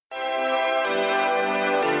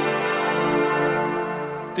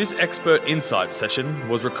This expert insight session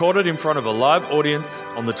was recorded in front of a live audience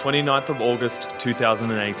on the 29th of August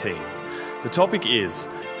 2018. The topic is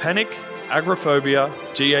panic, agoraphobia,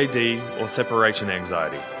 GAD or separation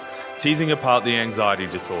anxiety, teasing apart the anxiety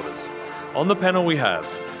disorders. On the panel we have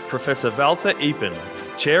Professor Valsa Eapen,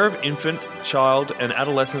 Chair of Infant, Child and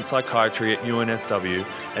Adolescent Psychiatry at UNSW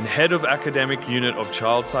and Head of Academic Unit of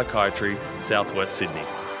Child Psychiatry, Southwest Sydney.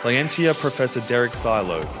 Scientia Professor Derek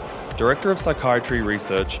Silo, Director of Psychiatry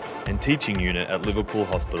Research and Teaching Unit at Liverpool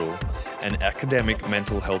Hospital and Academic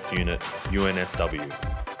Mental Health Unit, UNSW.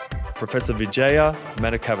 Professor Vijaya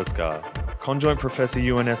Madhukavaskar, Conjoint Professor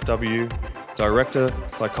UNSW, Director,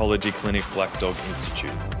 Psychology Clinic Black Dog Institute.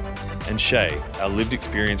 And Shay, our lived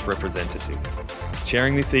experience representative.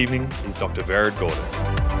 Chairing this evening is Dr. Vered Gordon.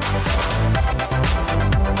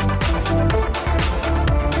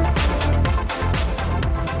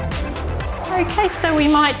 Okay, so we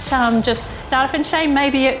might just start off, and Shay,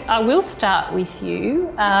 maybe I will start with you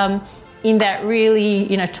in that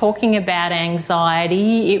really, talking about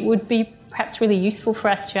anxiety, it would be perhaps really useful for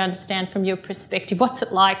us to understand from your perspective, what's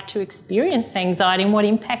it like to experience anxiety and what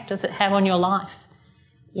impact does it have on your life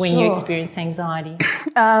when you experience anxiety?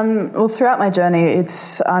 Well, throughout my journey,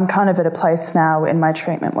 I'm kind of at a place now in my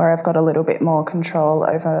treatment where I've got a little bit more control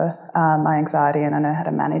over my anxiety and I know how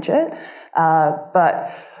to manage it.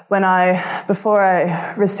 But before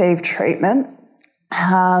I received treatment,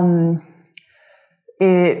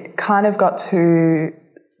 it kind of got to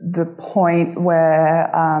the point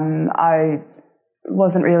where I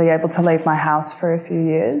wasn't really able to leave my house for a few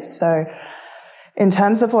years. So in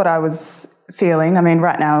terms of what I was feeling,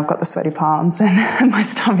 right now I've got the sweaty palms and my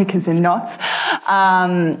stomach is in knots.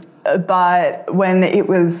 But when it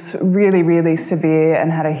was really, really severe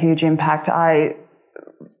and had a huge impact, I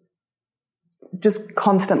just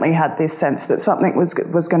constantly had this sense that something was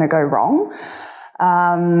going to go wrong.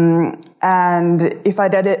 And if I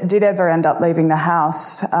did ever end up leaving the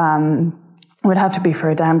house, it would have to be for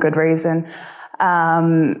a damn good reason.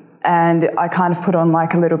 And I kind of put on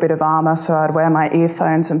like a little bit of armour, so I'd wear my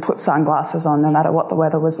earphones and put sunglasses on no matter what the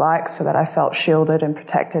weather was like, so that I felt shielded and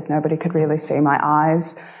protected. Nobody could really see my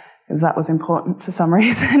eyes, because that was important for some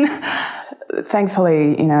reason.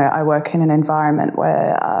 Thankfully, I work in an environment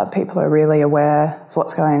where people are really aware of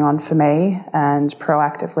what's going on for me and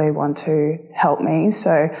proactively want to help me.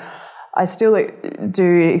 So I still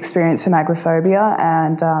do experience some agoraphobia,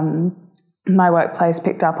 and my workplace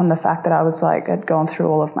picked up on the fact that I was had gone through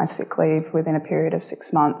all of my sick leave within a period of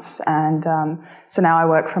 6 months. And so now I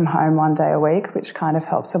work from home 1 day a week, which kind of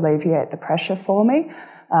helps alleviate the pressure for me.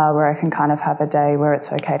 Where I can kind of have a day where it's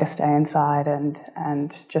okay to stay inside and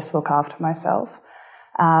just look after myself.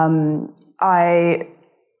 I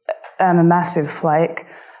am a massive flake.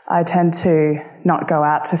 I tend to not go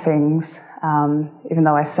out to things, even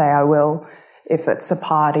though I say I will. If it's a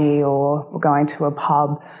party or we're going to a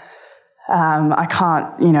pub, I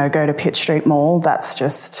can't, go to Pitt Street Mall. That's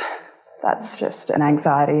just an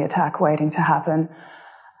anxiety attack waiting to happen.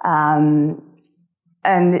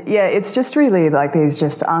 And yeah, it's just really these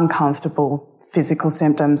just uncomfortable physical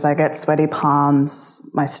symptoms. I get sweaty palms,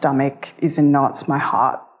 my stomach is in knots, my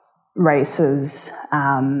heart races,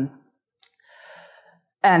 and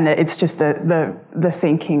it's just the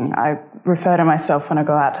thinking. I refer to myself when I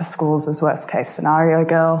go out to schools as worst case scenario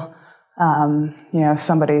girl. If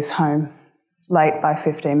somebody's home late by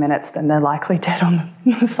 15 minutes, then they're likely dead on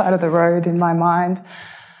the side of the road in my mind.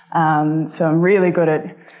 So I'm really good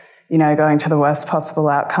at going to the worst possible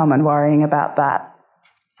outcome and worrying about that.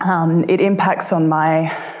 It impacts on my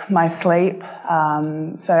sleep.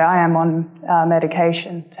 So I am on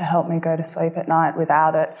medication to help me go to sleep at night.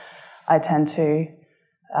 Without it, I tend to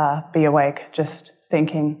be awake just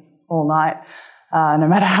thinking all night, no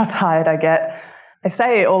matter how tired I get. I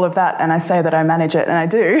say all of that and I say that I manage it, and I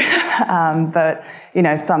do. But,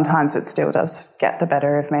 sometimes it still does get the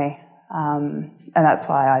better of me. And that's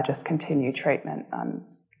why I just continue treatment. I'm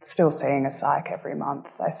still seeing a psych every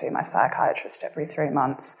month. I see my psychiatrist every 3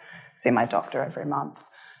 months, see my doctor every month.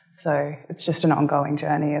 So it's just an ongoing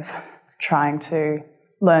journey of trying to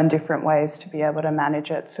learn different ways to be able to manage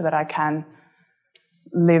it so that I can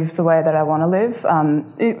live the way that I want to live.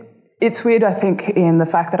 It's weird, I think, in the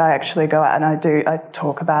fact that I actually go out and I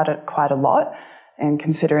talk about it quite a lot, and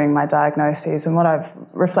considering my diagnoses. And what I've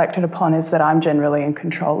reflected upon is that I'm generally in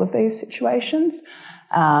control of these situations.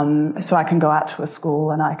 So I can go out to a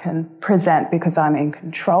school and I can present because I'm in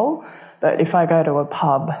control. But if I go to a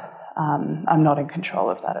pub, I'm not in control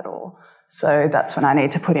of that at all. So that's when I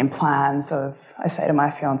need to put in plans I say to my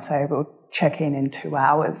fiancé, we'll check in 2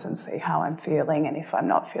 hours and see how I'm feeling. And if I'm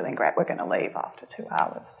not feeling great, we're going to leave after 2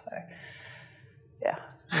 hours. So, yeah.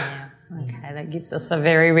 Okay, that gives us a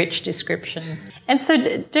very rich description. And so,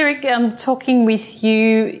 Derek, talking with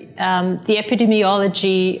you, the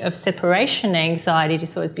epidemiology of separation anxiety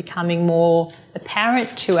disorder is becoming more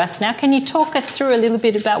apparent to us now. Can you talk us through a little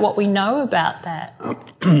bit about what we know about that?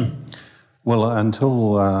 Well,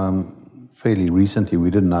 until fairly recently, we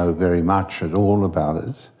didn't know very much at all about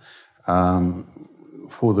it.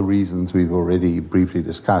 For the reasons we've already briefly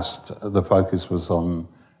discussed, the focus was on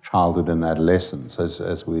childhood and adolescence,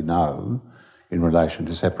 as we know, in relation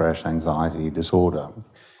to separation anxiety disorder.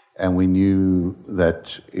 And we knew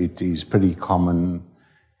that it is pretty common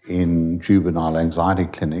in juvenile anxiety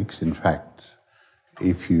clinics. In fact,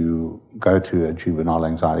 if you go to a juvenile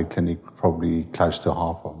anxiety clinic, probably close to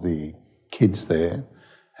half of the kids there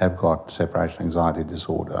have got separation anxiety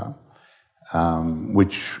disorder,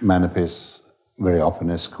 which manifests very often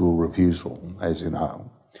as school refusal, as you know.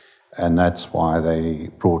 And that's why they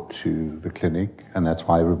brought to the clinic, and that's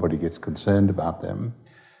why everybody gets concerned about them,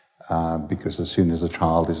 because as soon as a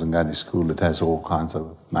child isn't going to school, it has all kinds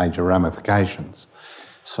of major ramifications.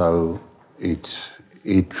 So it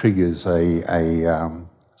triggers a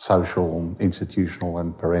social, institutional,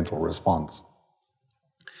 and parental response.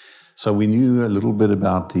 So we knew a little bit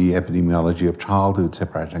about the epidemiology of childhood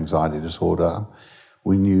separation anxiety disorder.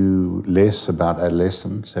 We knew less about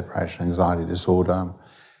adolescent separation anxiety disorder.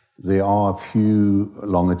 There are a few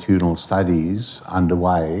longitudinal studies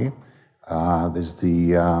underway. There's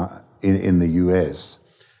in the US,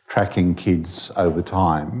 tracking kids over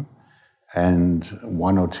time, and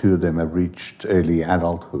one or two of them have reached early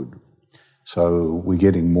adulthood. So we're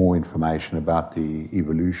getting more information about the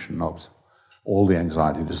evolution of all the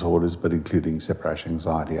anxiety disorders, but including separation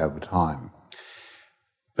anxiety over time.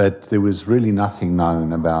 But there was really nothing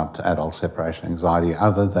known about adult separation anxiety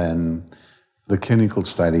other than the clinical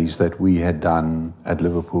studies that we had done at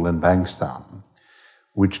Liverpool and Bankstown,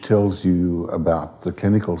 which tells you about the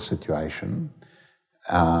clinical situation.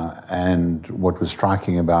 And what was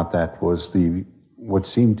striking about that was what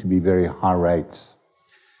seemed to be very high rates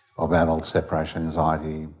of adult separation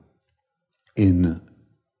anxiety in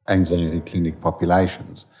anxiety clinic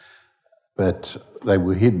populations. But they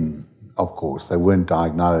were hidden, of course. They weren't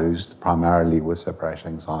diagnosed primarily with separation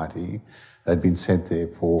anxiety. They'd been sent there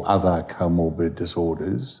for other comorbid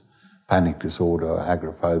disorders, panic disorder,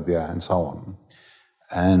 agoraphobia, and so on.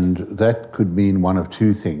 And that could mean one of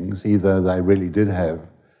two things. Either they really did have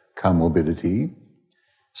comorbidity,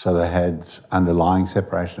 so they had underlying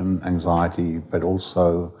separation anxiety, but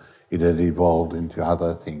also it had evolved into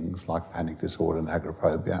other things like panic disorder and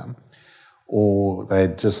agoraphobia, or they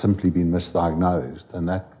had just simply been misdiagnosed, and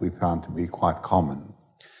that we found to be quite common.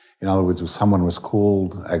 In other words, someone was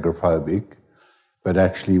called agoraphobic, but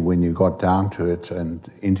actually when you got down to it and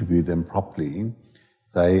interviewed them properly,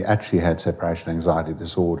 they actually had separation anxiety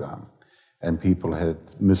disorder. And people had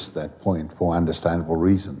missed that point for understandable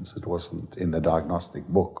reasons. It wasn't in the diagnostic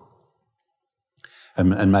book.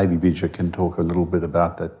 And maybe Bija can talk a little bit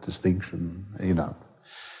about that distinction, you know.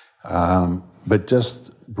 But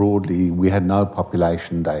just broadly, we had no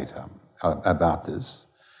population data about this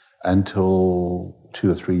until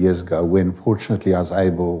 2 or 3 years ago, when fortunately I was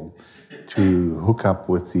able to hook up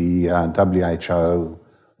with the WHO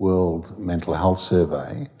World Mental Health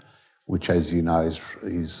Survey, which, as you know,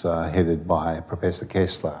 is headed by Professor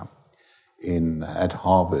Kessler at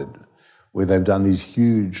Harvard, where they've done these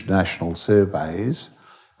huge national surveys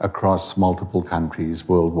across multiple countries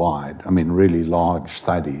worldwide. I mean, really large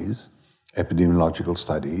studies, epidemiological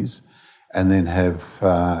studies, and then have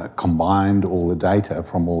combined all the data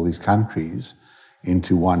from all these countries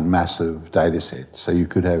into one massive data set. So you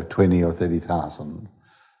could have 20 or 30,000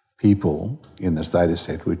 people in this data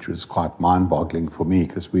set, which was quite mind-boggling for me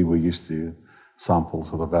because we were used to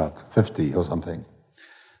samples of about 50 or something.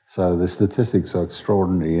 So the statistics are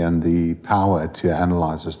extraordinary, and the power to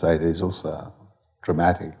analyze this data is also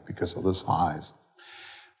dramatic because of the size.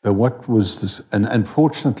 But what was this, and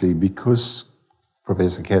unfortunately, because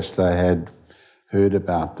Professor Kessler had heard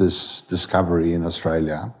about this discovery in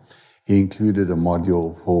Australia, he included a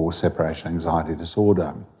module for separation anxiety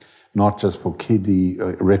disorder, not just for kiddie,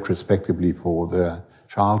 retrospectively for the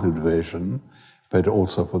childhood version, but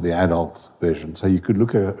also for the adult version. So you could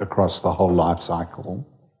look across the whole life cycle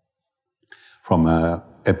from an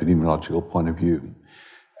epidemiological point of view.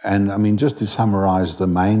 And I mean, just to summarize the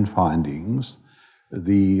main findings,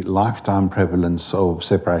 the lifetime prevalence of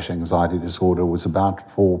separation anxiety disorder was about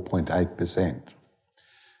 4.8%.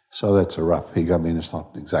 So that's a rough figure. I mean, it's not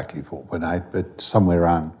exactly 4.8, but somewhere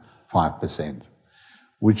around 5%,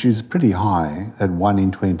 which is pretty high, that 1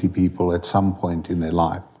 in 20 people at some point in their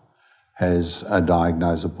life has a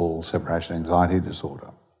diagnosable separation anxiety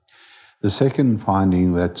disorder. The second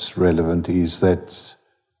finding that's relevant is that,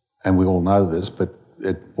 and we all know this, but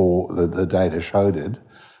the data showed it,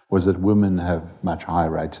 was that women have much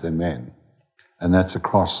higher rates than men. And that's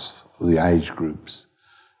across the age groups,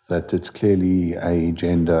 that it's clearly a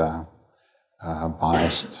gender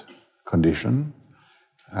biased condition,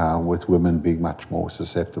 with women being much more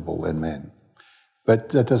susceptible than men. But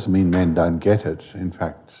that doesn't mean men don't get it. In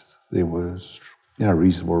fact, there was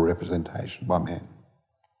reasonable representation by men.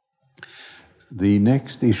 The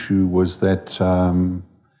next issue was that,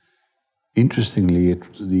 interestingly,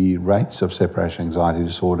 the rates of separation anxiety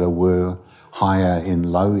disorder were higher in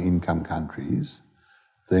low-income countries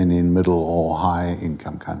than in middle or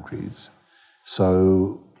high-income countries.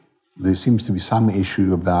 So there seems to be some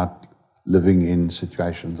issue about living in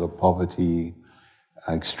situations of poverty,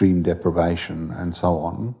 extreme deprivation, and so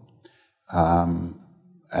on.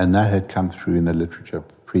 And that had come through in the literature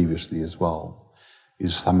previously as well,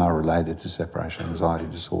 is somehow related to separation anxiety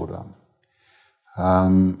disorder.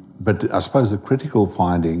 But I suppose the critical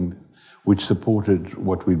finding, which supported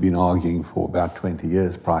what we'd been arguing for about 20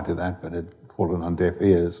 years prior to that, but had fallen on deaf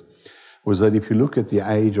ears, was that if you look at the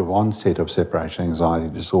age of onset of separation anxiety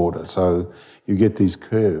disorder, so you get these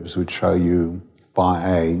curves which show you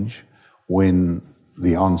by age when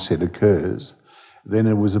the onset occurs, then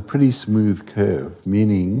it was a pretty smooth curve,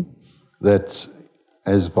 meaning that,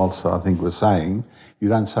 as Balsa, I think, was saying, you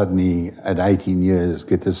don't suddenly, at 18 years,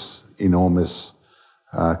 get this enormous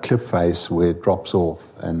cliff face where it drops off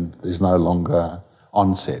and there's no longer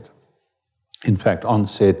onset. In fact,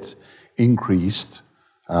 onset increased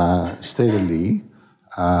steadily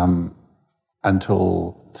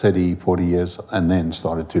until 30, 40 years and then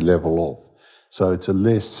started to level off. So it's a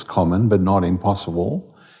less common, but not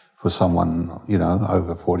impossible, for someone,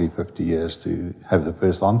 over 40, 50 years to have the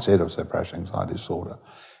first onset of separation anxiety disorder.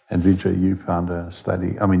 And Vijay, you found a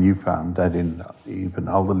study, you found that in even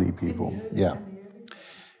elderly people.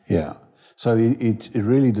 Yeah. So it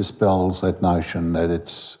really dispels that notion that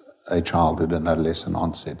it's a childhood and adolescent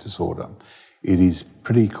onset disorder. It is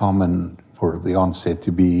pretty common for the onset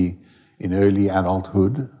to be in early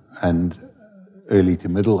adulthood and early to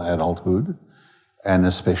middle adulthood, and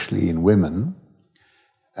especially in women.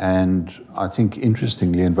 And I think,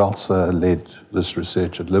 interestingly, and Valsa led this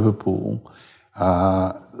research at Liverpool,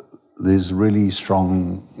 there's really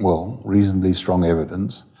reasonably strong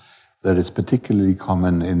evidence that it's particularly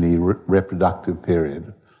common in the reproductive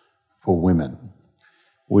period for women,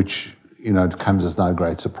 which, it comes as no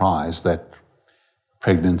great surprise that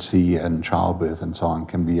pregnancy and childbirth and so on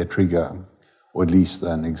can be a trigger, or at least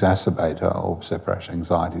an exacerbator of separation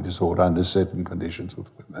anxiety disorder under certain conditions with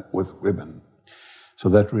women. So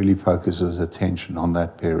that really focuses attention on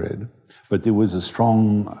that period. But there was a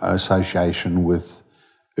strong association with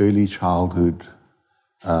early childhood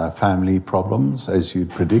family problems, as you'd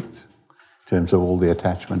predict, in terms of all the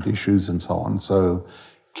attachment issues and so on. So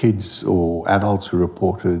kids or adults who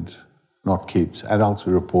reported, adults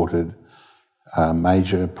who reported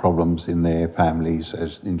major problems in their families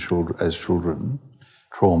as children,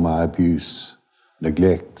 trauma, abuse,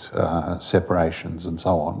 neglect, separations and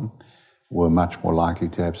so on, were much more likely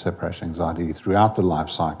to have separation anxiety throughout the life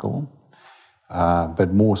cycle,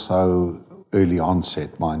 but more so early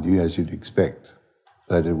onset, mind you, as you'd expect,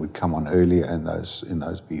 that it would come on earlier in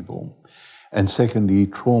those people. And secondly,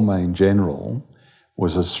 trauma in general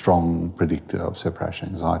was a strong predictor of separation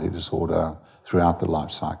anxiety disorder throughout the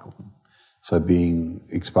life cycle. So being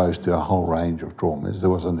exposed to a whole range of traumas, there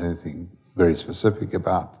wasn't anything very specific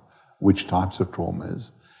about which types of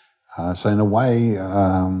traumas. So in a way,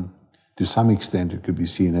 to some extent, it could be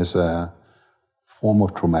seen as a form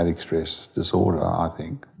of traumatic stress disorder, I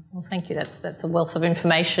think. Well, thank you. That's a wealth of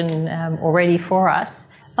information already for us.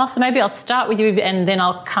 Valsa, maybe I'll start with you and then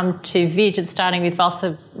I'll come to Vij, and starting with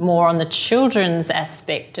Valsa more on the children's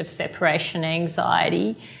aspect of separation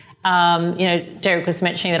anxiety. Derek was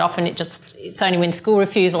mentioning that often it's only when school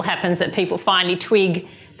refusal happens that people finally twig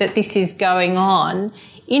that this is going on.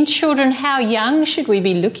 In children, how young should we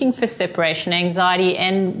be looking for separation anxiety,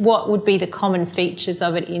 and what would be the common features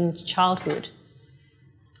of it in childhood?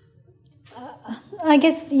 I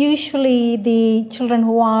guess usually the children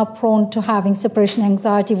who are prone to having separation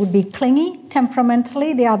anxiety would be clingy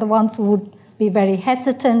temperamentally. The other ones would be very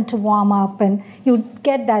hesitant to warm up, and you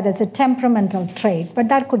get that as a temperamental trait, but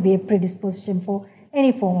that could be a predisposition for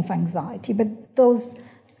any form of anxiety. But those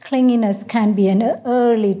clinginess can be an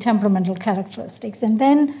early temperamental characteristics. And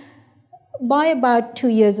then by about 2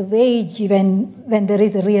 years of age, when there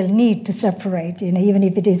is a real need to separate, even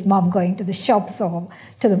if it is mom going to the shops or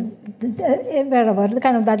to wherever,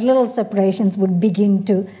 kind of that little separations would begin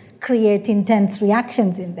to create intense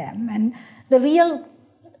reactions in them. And the real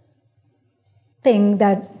thing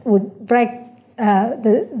that would break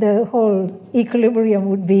the whole equilibrium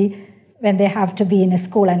would be when they have to be in a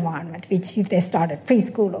school environment, which if they start at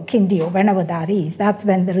preschool or kindy or whenever that is, that's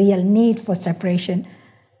when the real need for separation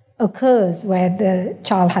occurs, where the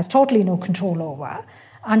child has totally no control over.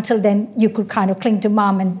 Until then, you could kind of cling to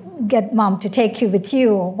mom and get mom to take you with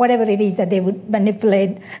you, or whatever it is that they would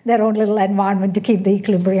manipulate their own little environment to keep the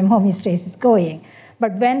equilibrium homeostasis going.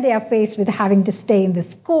 But when they are faced with having to stay in the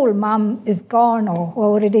school, mom is gone, or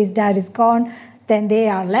whoever it is, dad is gone, then they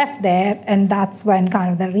are left there, and that's when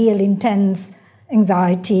kind of the real intense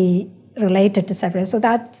anxiety related to separation. So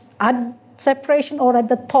that's at separation or at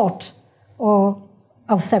the thought or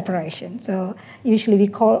of separation. So usually we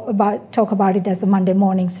talk about it as the Monday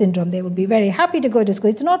morning syndrome. They would be very happy to go to school.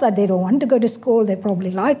 It's not that they don't want to go to school, they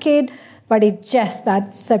probably like it, but it's just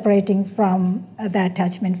that separating from the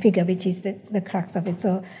attachment figure, which is the crux of it.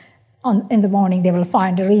 So in the morning they will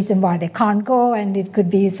find a reason why they can't go, and it could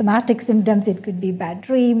be somatic symptoms, it could be bad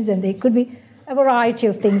dreams, and there could be a variety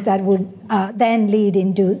of things that would then lead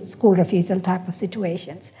into school refusal type of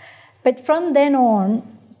situations. But from then on,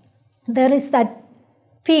 there is that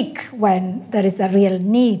peak when there is a real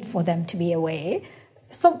need for them to be away.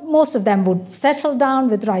 So most of them would settle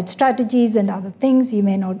down with right strategies and other things. You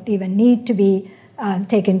may not even need to be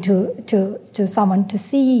taken to someone to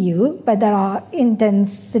see you, but there are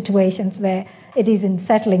intense situations where it isn't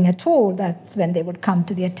settling at all. That's when they would come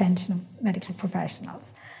to the attention of medical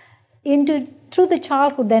professionals. Through the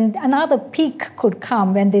childhood, then another peak could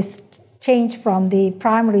come when they change from the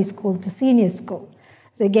primary school to senior school.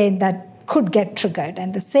 So again, that could get triggered,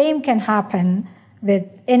 and the same can happen with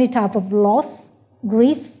any type of loss,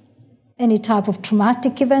 grief, any type of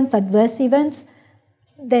traumatic events, adverse events.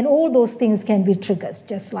 Then all those things can be triggers,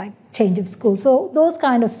 just like change of school. So those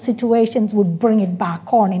kind of situations would bring it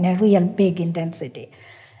back on in a real big intensity.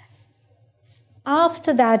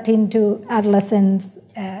 After that, into adolescence,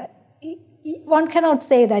 one cannot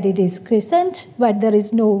say that it is quiescent, but there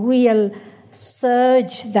is no real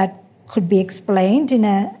surge that could be explained in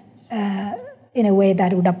a way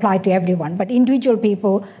that would apply to everyone. But individual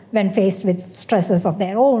people, when faced with stresses of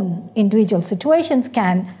their own individual situations,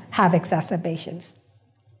 can have exacerbations.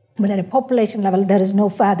 But at a population level, there is no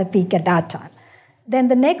further peak at that time. Then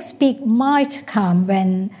the next peak might come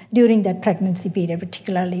during that pregnancy period,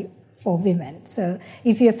 particularly for women. So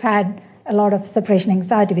if you've had a lot of separation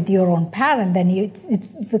anxiety with your own parent, then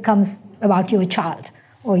it becomes about your child,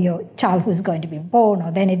 or your child who is going to be born,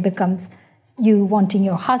 or then it becomes you wanting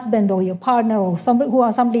your husband or your partner or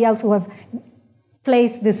somebody else who have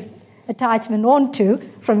placed this attachment onto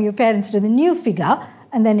from your parents to the new figure,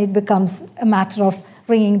 and then it becomes a matter of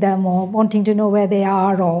bringing them or wanting to know where they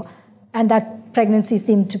are, and that pregnancy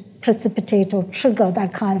seemed to precipitate or trigger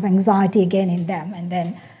that kind of anxiety again in them. And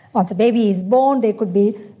then once a baby is born, they could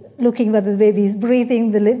be looking whether the baby is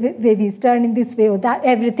breathing, the baby is turning this way or that.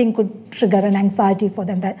 Everything could trigger an anxiety for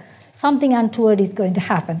them that something untoward is going to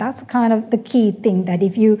happen. That's kind of the key thing, that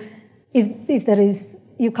if there is,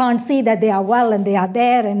 you can't see that they are well and they are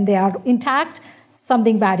there and they are intact,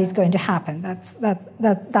 something bad is going to happen.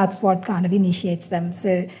 That's what kind of initiates them.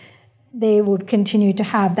 So they would continue to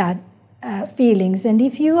have that feelings. And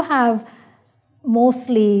if you have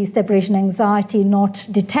mostly separation anxiety not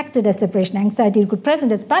detected as separation anxiety, it could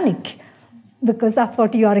present as panic, because that's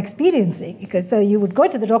what you are experiencing. Because so you would go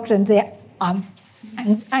to the doctor and say, I'm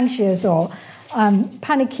anxious or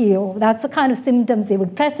panicky, or that's the kind of symptoms they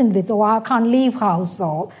would present with, or I can't leave house,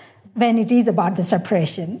 or when it is about the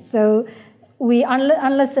separation. So we,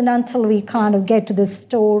 unless and until we kind of get to the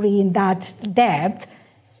story in that depth,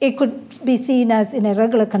 it could be seen as, in a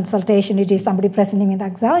regular consultation, it is somebody presenting with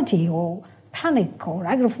anxiety or panic or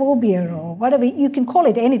agoraphobia or whatever. You can call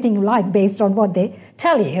it anything you like based on what they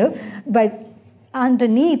tell you, but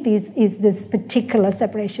underneath is this particular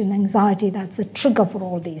separation anxiety that's a trigger for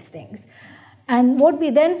all these things. And what we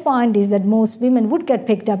then find is that most women would get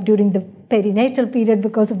picked up during the perinatal period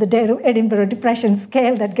because of the Edinburgh Depression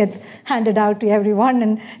Scale that gets handed out to everyone,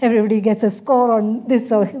 and everybody gets a score on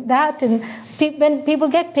this or that. And when people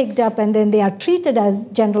get picked up and then they are treated as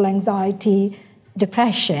general anxiety,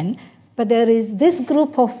 depression, but there is this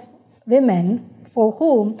group of women for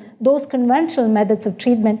whom those conventional methods of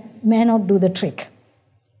treatment may not do the trick.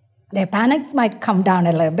 Their panic might come down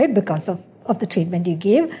a little bit because of the treatment you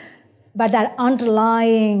give, but that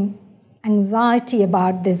underlying anxiety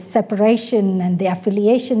about this separation and the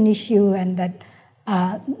affiliation issue and that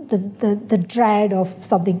the dread of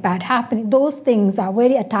something bad happening, those things are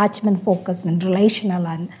very attachment-focused and relational,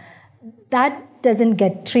 and that doesn't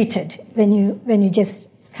get treated when you just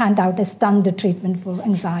hand out a standard treatment for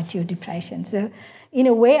anxiety or depression. So in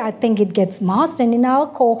a way, I think it gets masked. And in our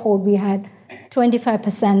cohort, we had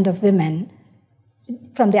 25% of women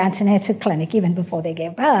from the antenatal clinic, even before they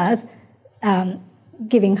gave birth,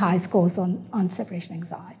 giving high scores on separation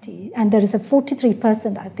anxiety. And there is a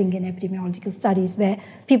 43%, I think, in epidemiological studies where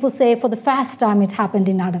people say for the first time it happened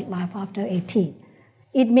in adult life after 18.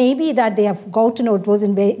 It may be that they have got to know it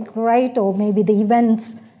wasn't very great, or maybe the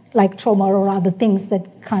events like trauma or other things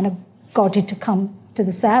that kind of got it to come to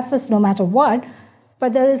the surface no matter what.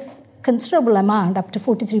 But there is considerable amount, up to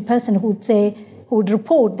 43%, who would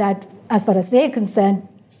report that as far as they're concerned,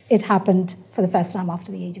 it happened for the first time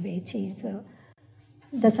after the age of 18. So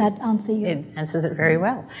does that answer you? It answers it very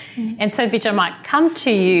well. Mm-hmm. And so, Vij, I might come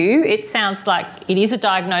to you. It sounds like it is a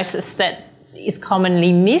diagnosis that is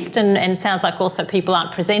commonly missed, and sounds like also people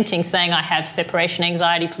aren't presenting saying, I have separation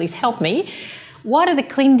anxiety, please help me. What are the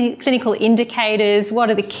clinical indicators? What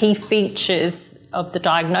are the key features of the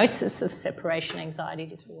diagnosis of separation anxiety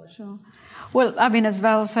disorder? Sure. Well, I mean, as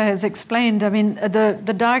Valsa has explained, I mean,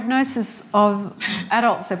 the diagnosis of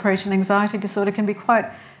adult separation anxiety disorder can be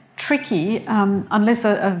quite tricky unless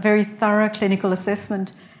a very thorough clinical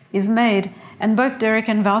assessment is made. And both Derek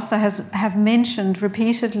and Valsa have mentioned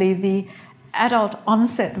repeatedly the adult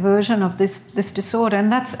onset version of this disorder,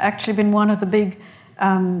 and that's actually been one of the big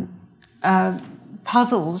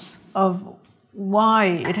puzzles of why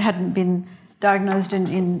it hadn't been diagnosed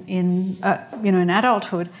in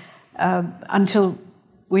adulthood until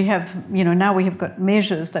we have, now we have got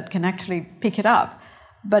measures that can actually pick it up.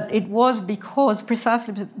 But it was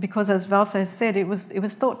precisely because, as Valsa has said, it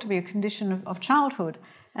was thought to be a condition of childhood,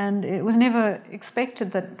 and it was never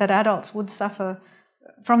expected that adults would suffer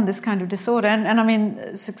from this kind of disorder. And I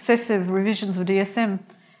mean, successive revisions of DSM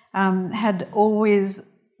had always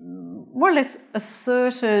more or less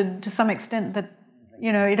asserted to some extent that,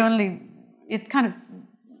 it kind of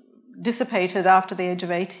dissipated after the age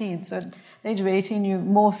of 18. So at the age of 18, you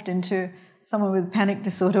morphed into someone with panic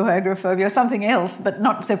disorder or agoraphobia or something else, but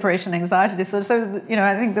not separation anxiety disorder. So,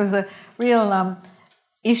 I think there was a real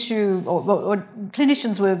issue, or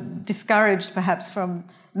clinicians were discouraged perhaps from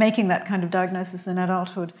making that kind of diagnosis in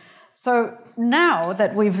adulthood. So now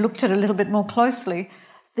that we've looked at it a little bit more closely,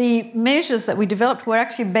 the measures that we developed were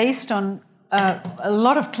actually based on a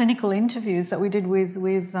lot of clinical interviews that we did with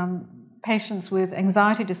patients with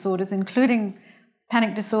anxiety disorders, including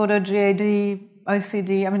panic disorder, GAD,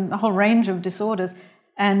 OCD, I mean, a whole range of disorders.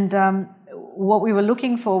 And what we were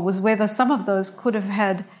looking for was whether some of those could have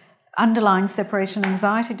had underlying separation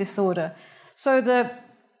anxiety disorder. So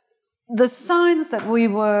the signs that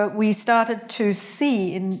we started to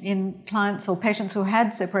see in clients or patients who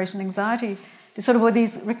had separation anxiety disorder were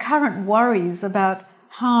these recurrent worries about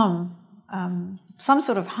harm, some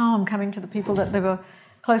sort of harm coming to the people that they were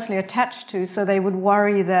closely attached to. So they would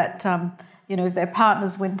worry that, if their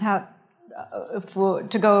partners went out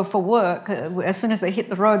to go for work, as soon as they hit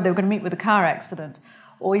the road, they were going to meet with a car accident.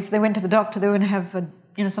 Or if they went to the doctor, they were going to have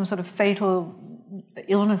some sort of fatal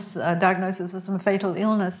illness, diagnosis with some fatal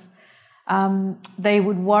illness. They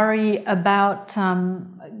would worry about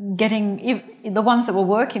the ones that were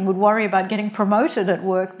working would worry about getting promoted at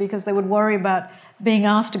work, because they would worry about being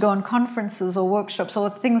asked to go on conferences or workshops or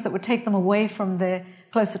things that would take them away from their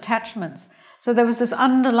close attachments. So there was this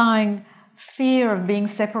underlying fear of being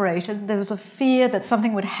separated. There was a fear that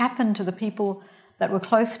something would happen to the people that were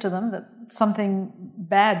close to them, that something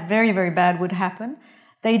bad, very, very bad would happen.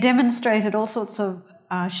 They demonstrated all sorts of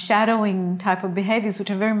shadowing type of behaviors,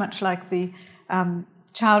 which are very much like the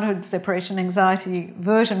childhood separation anxiety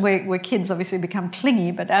version, where kids obviously become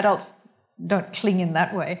clingy, but adults don't cling in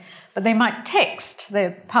that way. But they might text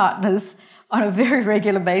their partners on a very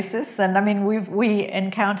regular basis. And I mean, we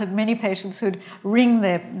encountered many patients who'd ring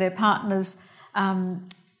their partners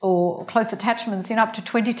or close attachments up to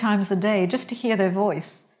 20 times a day just to hear their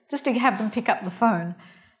voice, just to have them pick up the phone,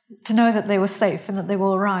 to know that they were safe and that they were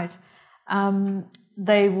all right.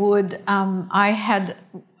 They would,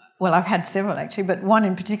 I've had several actually, but one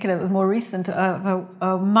in particular that was more recent, of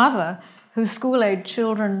a mother whose school-age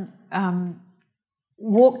children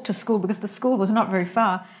walked to school because the school was not very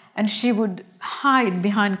far, and she would hide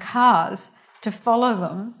behind cars to follow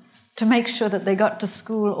them to make sure that they got to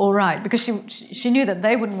school all right, because she knew that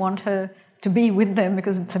they wouldn't want her to be with them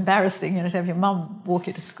because it's embarrassing, to have your mum walk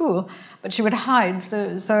you to school. But she would hide.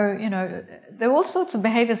 So there were all sorts of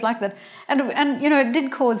behaviours like that, and it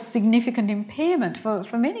did cause significant impairment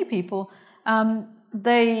for many people.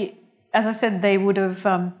 They, as I said, they would have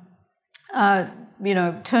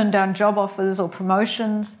turned down job offers or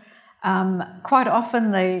promotions. Quite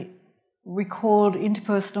often they recalled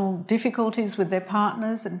interpersonal difficulties with their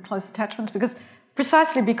partners and close attachments,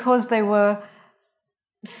 precisely because they were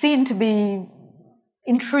seen to be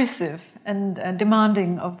intrusive and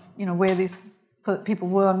demanding of where these people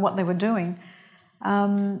were and what they were doing.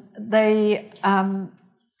 They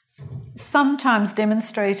sometimes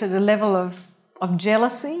demonstrated a level of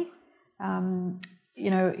jealousy.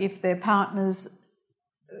 If their partners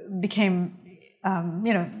became,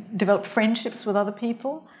 developed friendships with other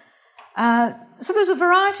people. So there's a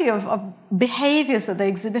variety of behaviours that they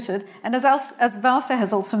exhibited, and as Valsa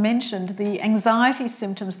has also mentioned, the anxiety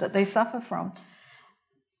symptoms that they suffer from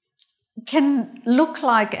can look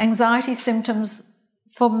like anxiety symptoms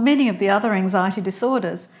for many of the other anxiety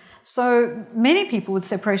disorders. So many people with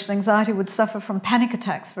separation anxiety would suffer from panic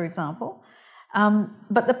attacks, for example,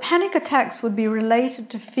 but the panic attacks would be related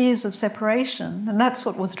to fears of separation, and that's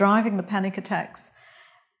what was driving the panic attacks.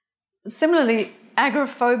 Similarly,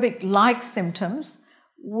 agoraphobic-like symptoms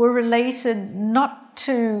were related not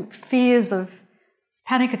to fears of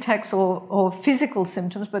panic attacks or physical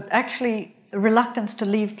symptoms, but actually reluctance to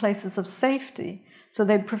leave places of safety. So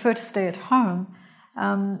they'd prefer to stay at home.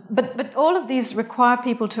 But all of these require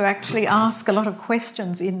people to actually ask a lot of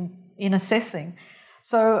questions in assessing.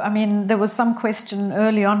 So, there was some question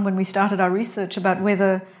early on when we started our research about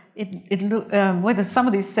whether whether some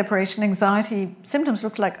of these separation anxiety symptoms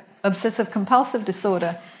looked like obsessive-compulsive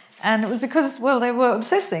disorder. And it was because, they were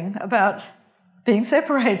obsessing about being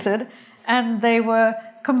separated, and they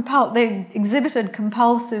exhibited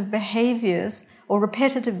compulsive behaviours or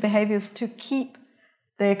repetitive behaviours to keep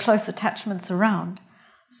their close attachments around.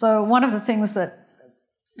 So one of the things that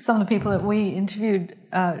some of the people that we interviewed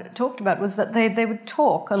talked about was that they would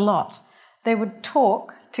talk a lot. They would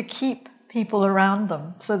talk to keep people around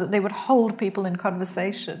them so that they would hold people in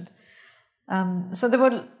conversation. So there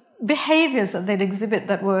were behaviours that they'd exhibit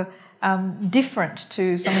that were different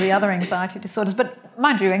to some of the other anxiety disorders. But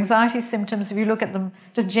mind you, anxiety symptoms, if you look at them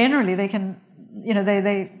just generally, they can,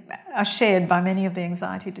 they are shared by many of the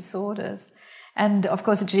anxiety disorders. And of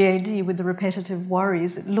course, GAD with the repetitive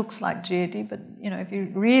worries, it looks like GAD, but if you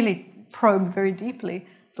really probe very deeply,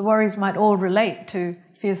 the worries might all relate to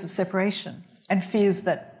fears of separation and fears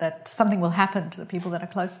that something will happen to the people that are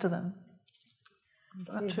close to them. Is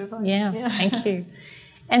that true? Yeah, thank you.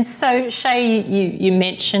 And so, Shay, you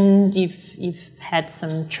mentioned you've had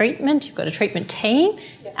some treatment. You've got a treatment team.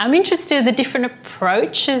 Yes. I'm interested in the different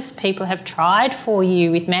approaches people have tried for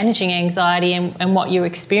you with managing anxiety and what your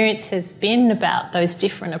experience has been about those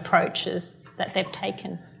different approaches that they've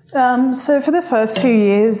taken. So for the first few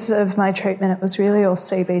years of my treatment, it was really all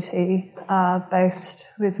CBT based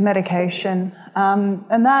with medication,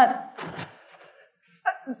 and that.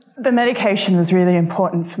 The medication was really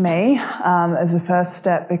important for me as a first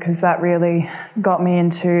step, because that really got me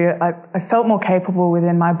into, I felt more capable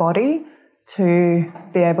within my body to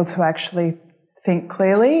be able to actually think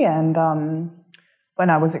clearly. And when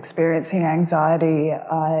I was experiencing anxiety,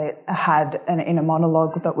 I had an inner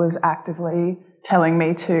monologue that was actively telling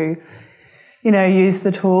me to, use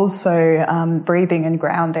the tools. So breathing and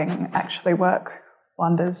grounding actually work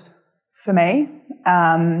wonders for me.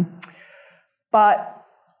 But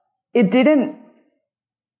it didn't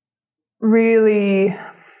really,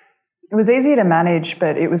 it was easy to manage,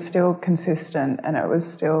 but it was still consistent, and it was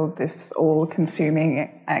still this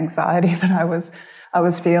all-consuming anxiety that I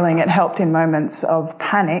was feeling. It helped in moments of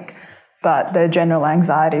panic, but the general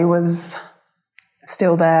anxiety was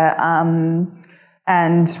still there.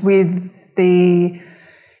 And with the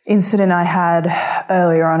incident I had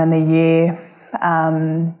earlier on in the year,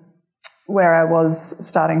 where I was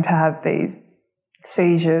starting to have these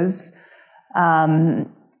seizures, I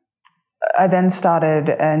then started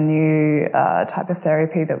a new type of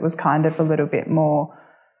therapy that was kind of a little bit more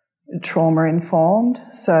trauma-informed.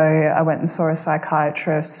 So I went and saw a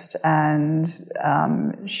psychiatrist, and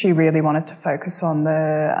she really wanted to focus on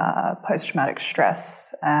the post-traumatic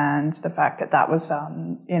stress and the fact that was,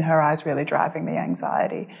 in her eyes, really driving the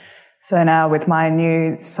anxiety. So now with my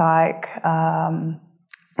new psych,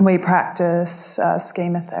 we practice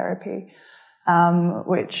schema therapy,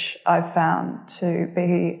 which I've found to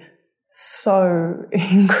be so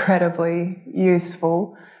incredibly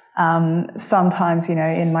useful. Sometimes,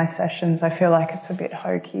 in my sessions, I feel like it's a bit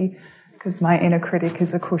hokey because my inner critic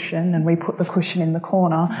is a cushion, and we put the cushion in the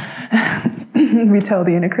corner. We tell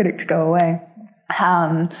the inner critic to go away.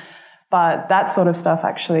 But that sort of stuff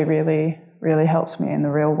actually really, really helps me in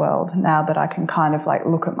the real world, now that I can kind of like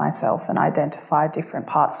look at myself and identify different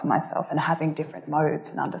parts of myself, and having different modes,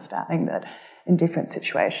 and understanding that in different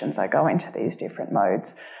situations I go into these different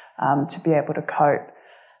modes to be able to cope,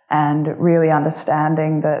 and really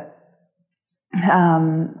understanding that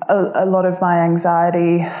A lot of my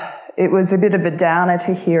anxiety, it was a bit of a downer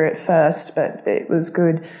to hear at first, but it was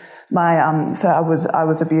good. So I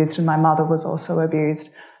was abused, and my mother was also abused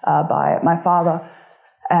by my father.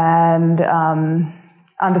 And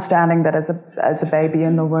understanding that as a baby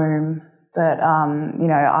in the womb, that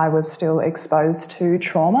I was still exposed to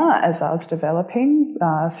trauma as I was developing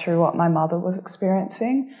through what my mother was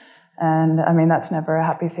experiencing. And I mean, that's never a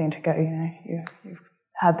happy thing to go. You've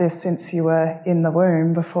had this since you were in the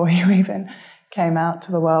womb before you even came out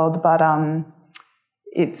to the world. But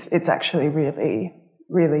it's actually really,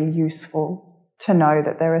 really useful to know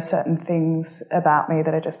that there are certain things about me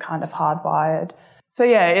that are just kind of hardwired. So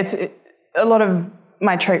yeah, a lot of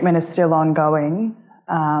my treatment is still ongoing.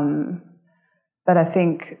 But I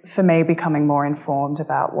think for me, becoming more informed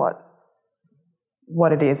about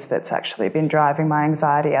what it is that's actually been driving my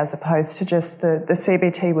anxiety, as opposed to just the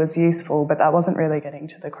CBT was useful, but that wasn't really getting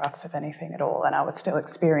to the crux of anything at all, and I was still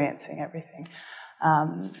experiencing everything.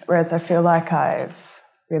 Whereas I feel like I've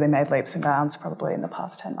really made leaps and bounds probably in the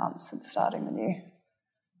past 10 months since starting the new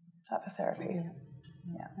type of therapy.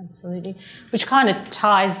 Yeah, absolutely. Which kind of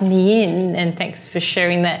ties me in, and thanks for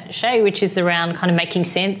sharing that, Shay, which is around kind of making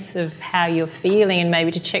sense of how you're feeling, and maybe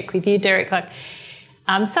to check with you, Derek, like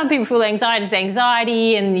some people feel anxiety is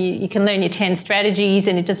anxiety, and you can learn your 10 strategies,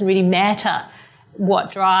 and it doesn't really matter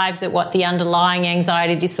what drives it, what the underlying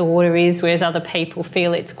anxiety disorder is, whereas other people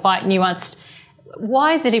feel it's quite nuanced.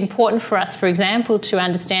 Why is it important for us, for example, to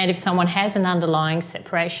understand if someone has an underlying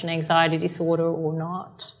separation anxiety disorder or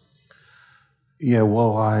not? Yeah,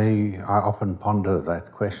 well, I often ponder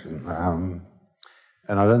that question, and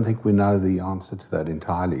I don't think we know the answer to that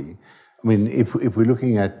entirely. I mean, if we're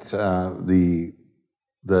looking at the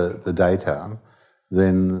data,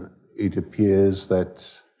 then it appears that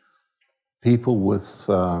people with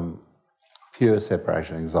pure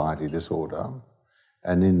separation anxiety disorder,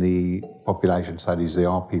 and in the population studies there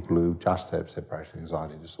are people who just have separation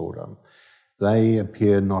anxiety disorder, they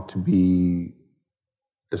appear not to be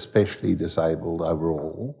especially disabled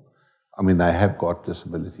overall. I mean, they have got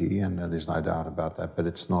disability, and there's no doubt about that, but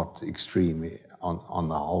it's not extreme on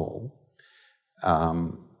the whole.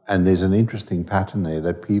 And there's an interesting pattern there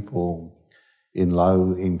that people in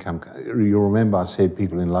low-income... You remember I said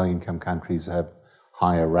people in low-income countries have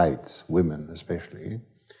higher rates, women especially,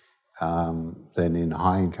 than in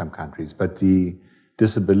high-income countries. But the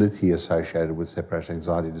disability associated with separation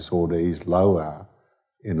anxiety disorder is lower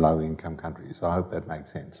in low-income countries. I hope that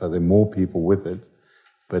makes sense. So there are more people with it,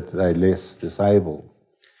 but they're less disabled.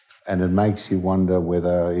 And it makes you wonder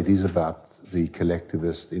whether it is about the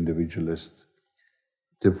collectivist, individualist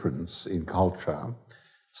difference in culture.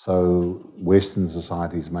 So Western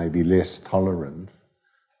societies may be less tolerant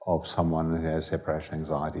of someone who has separation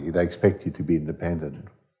anxiety. They expect you to be independent.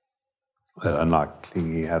 They don't like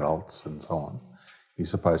clingy adults and so on. You're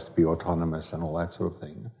supposed to be autonomous and all that sort of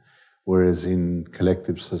thing. Whereas in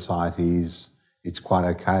collective societies, it's quite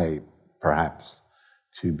okay, perhaps,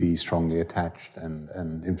 to be strongly attached. And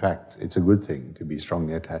in fact, it's a good thing to be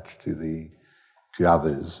strongly attached to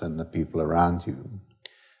others and the people around you.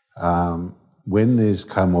 When there's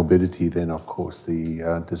comorbidity, then of course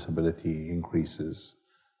the disability increases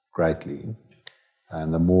greatly.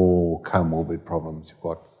 And the more comorbid problems you've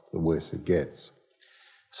got, the worse it gets.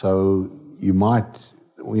 So you might,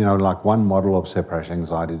 like one model of separation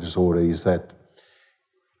anxiety disorder is that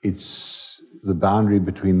it's the boundary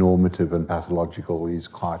between normative and pathological is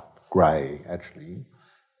quite grey, actually,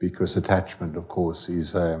 because attachment, of course,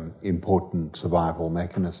 is an important survival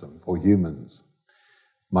mechanism for humans.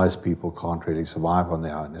 Most people can't really survive on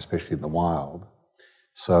their own, especially in the wild.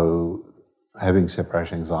 So having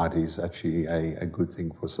separation anxiety is actually a good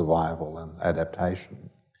thing for survival and adaptation.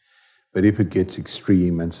 But if it gets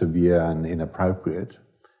extreme and severe and inappropriate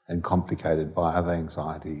and complicated by other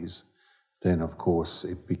anxieties, then of course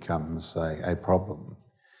it becomes a problem.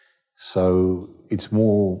 So it's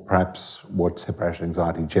more perhaps what separation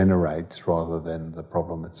anxiety generates rather than the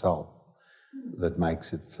problem itself that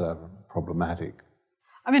makes it problematic.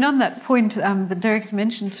 I mean, on that point that Derek's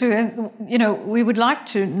mentioned too, and we would like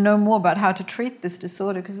to know more about how to treat this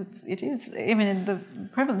disorder because it is, the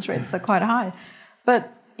prevalence rates are quite high.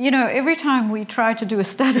 But every time we try to do a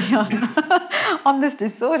study on this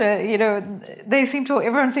disorder,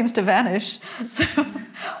 everyone seems to vanish. So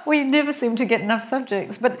we never seem to get enough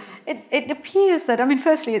subjects. But it appears that,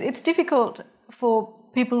 firstly, it's difficult for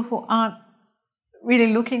people who aren't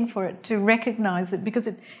really looking for it to recognise it because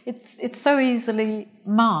it's so easily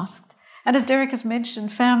masked. And as Derek has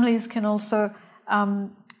mentioned, families can also,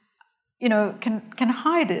 can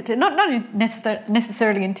hide it, not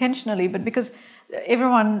necessarily intentionally, but because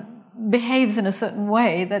everyone behaves in a certain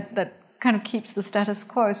way that kind of keeps the status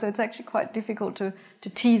quo. So it's actually quite difficult to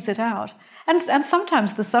tease it out. And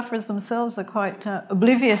sometimes the sufferers themselves are quite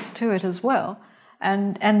oblivious to it as well.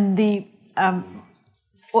 And the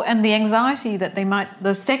anxiety that they might,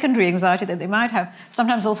 the secondary anxiety that they might have,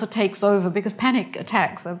 sometimes also takes over, because panic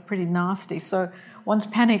attacks are pretty nasty. So once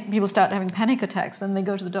people start having panic attacks, then they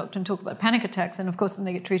go to the doctor and talk about panic attacks, and of course then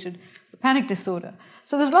they get treated for panic disorder.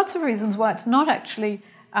 So there's lots of reasons why it's not actually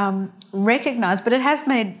recognised, but it has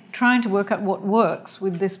made trying to work out what works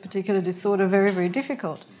with this particular disorder very, very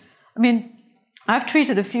difficult. I mean, I've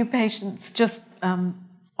treated a few patients just on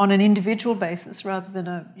an individual basis rather than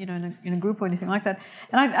in a group or anything like that.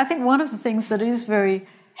 And I think one of the things that is very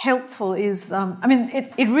helpful is,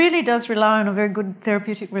 it really does rely on a very good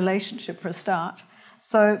therapeutic relationship for a start.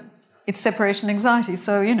 So it's separation anxiety.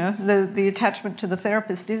 So, the attachment to the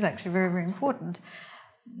therapist is actually very, very important.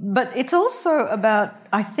 But it's also about,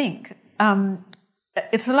 I think,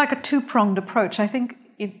 it's like a two-pronged approach. I think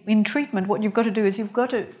in treatment, what you've got to do is you've got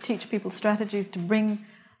to teach people strategies to bring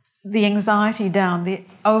the anxiety down, the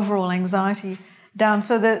overall anxiety down.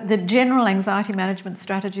 So the general anxiety management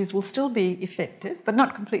strategies will still be effective, but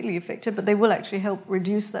not completely effective, but they will actually help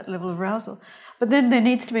reduce that level of arousal. But then there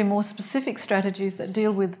needs to be more specific strategies that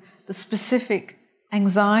deal with the specific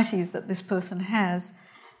anxieties that this person has.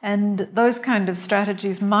 And those kind of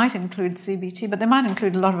strategies might include CBT, but they might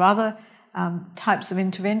include a lot of other types of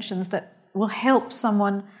interventions that will help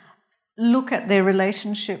someone look at their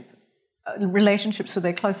relationships with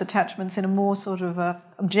their close attachments in a more sort of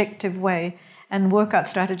objective way, and work out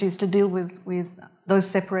strategies to deal with those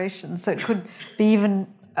separations. So it could be even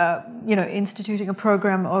instituting a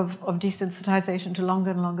program of desensitization to longer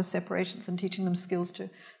and longer separations, and teaching them skills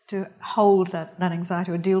to hold that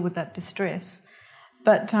anxiety or deal with that distress.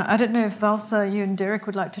 But I don't know if Valsa, you and Derek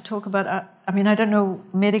would like to talk about, I don't know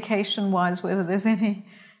medication-wise whether there's any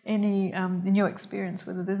in your experience,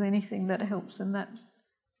 whether there's anything that helps in that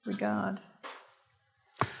regard.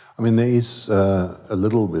 There is a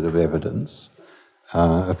little bit of evidence,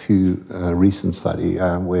 a few recent study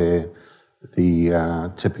where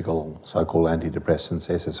the typical so-called antidepressants,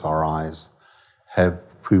 SSRIs, have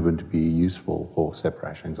proven to be useful for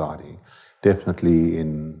separation anxiety. Definitely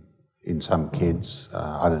in some kids,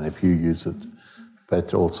 I don't know if you use it,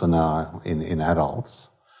 but also now in adults.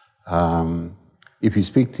 If you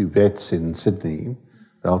speak to vets in Sydney,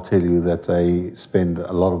 they'll tell you that they spend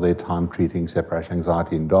a lot of their time treating separation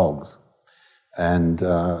anxiety in dogs. And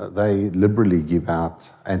they liberally give out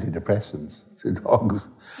antidepressants to dogs.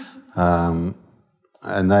 And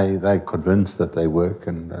they're convinced that they work,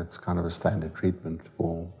 and it's kind of a standard treatment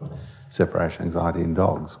for separation anxiety in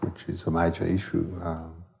dogs, which is a major issue.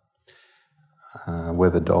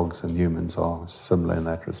 Whether dogs and humans are similar in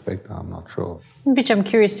that respect, I'm not sure. Which I'm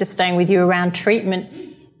curious, just staying with you around treatment,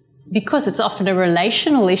 because it's often a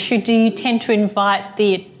relational issue, do you tend to invite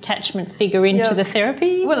the attachment figure into the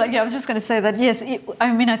therapy? Well, I was just going to say that, yes.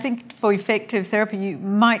 I think for effective therapy, you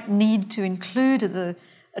might need to include the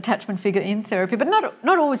attachment figure in therapy, but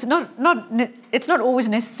not always. It's not always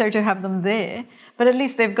necessary to have them there. But at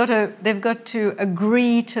least they've got to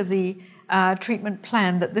agree to the treatment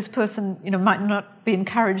plan, that this person, might not be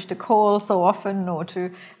encouraged to call so often, or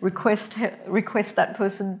to request that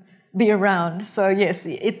person be around. So yes,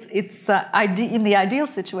 it's in the ideal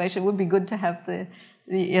situation, it would be good to have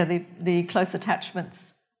the close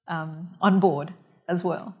attachments on board as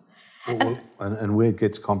well. And where it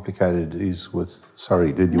gets complicated is with.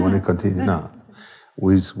 Sorry, did you want to continue? No.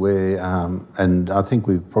 Was where, and I think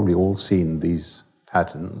we've probably all seen these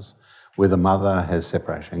patterns where the mother has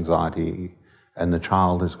separation anxiety and the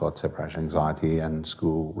child has got separation anxiety and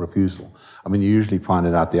school refusal. You usually find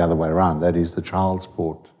it out the other way around. That is, the child's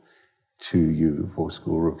brought to you for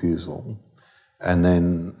school refusal. And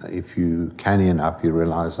then if you canny enough, you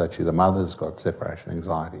realise actually the mother's got separation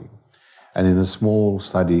anxiety. And in a small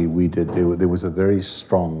study we did, there was a very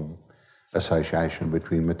strong association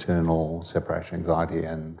between maternal separation anxiety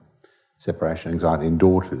and separation anxiety in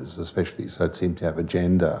daughters especially. So it seemed to have a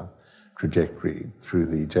gender trajectory through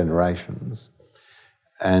the generations.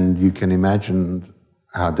 And you can imagine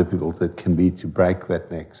how difficult it can be to break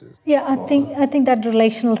that nexus. Yeah, I think that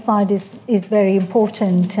relational side is very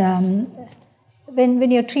important.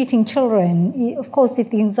 When you're treating children, of course, if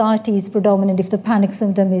the anxiety is predominant, if the panic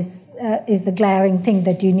symptom is the glaring thing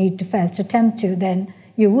that you need to first attempt to, then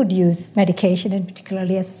you would use medication, and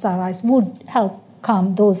particularly SSRIs would help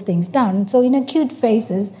calm those things down. So in acute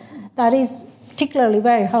phases, that is particularly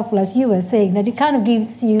very helpful, as you were saying, that it kind of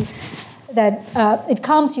gives you that it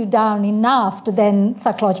calms you down enough to then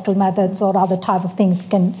psychological methods or other type of things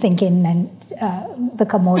can sink in and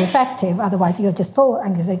become more effective. Otherwise, you're just so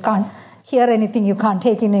anxious. You can't hear anything, you can't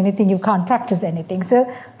take in anything, you can't practice anything. So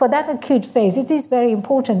for that acute phase, it is very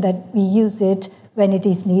important that we use it when it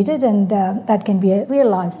is needed, and that can be a real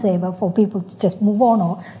lifesaver for people to just move on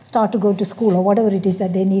or start to go to school or whatever it is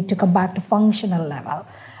that they need to come back to functional level.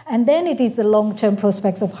 And then it is the long-term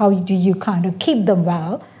prospects of how do you kind of keep them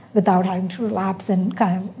well without having to relapse and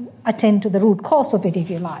kind of attend to the root cause of it, if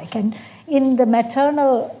you like. And in the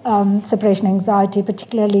maternal separation anxiety,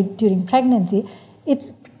 particularly during pregnancy,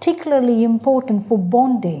 it's particularly important for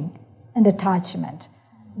bonding and attachment.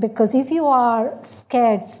 Because if you are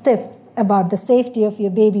scared, stiff about the safety of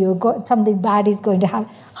your baby or something bad is going to happen,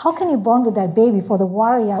 how can you bond with that baby for the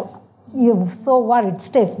worry? You're so worried,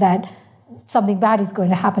 stiff, that something bad is going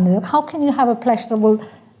to happen. How can you have a pleasurable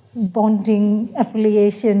bonding,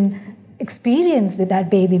 affiliation experience with that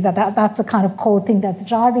baby? But that's the kind of core thing that's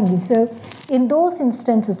driving you. So in those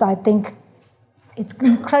instances, I think it's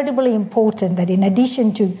incredibly important that in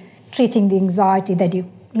addition to treating the anxiety, that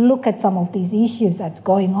you look at some of these issues that's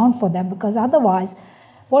going on for them, because otherwise,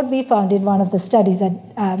 what we found in one of the studies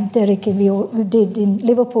that Derek and we did in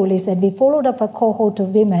Liverpool is that we followed up a cohort of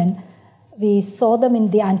women. We saw them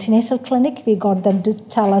in the antenatal clinic. We got them to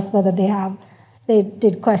tell us whether they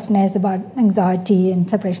did questionnaires about anxiety and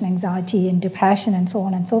separation anxiety and depression and so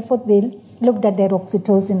on and so forth. We looked at their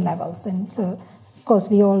oxytocin levels. And so, of course,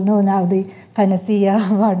 we all know now the panacea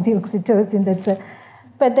about the oxytocin.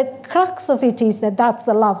 But the crux of it is that that's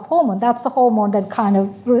the love hormone. That's the hormone that kind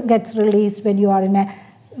of gets released when you are in a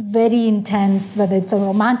very intense, whether it's a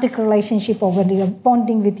romantic relationship or when you're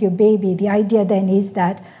bonding with your baby. The idea then is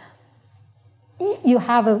that you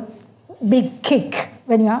have a big kick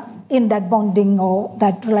when you're in that bonding or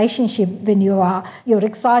that relationship. When you're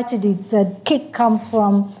excited, it's a kick comes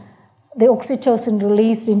from the oxytocin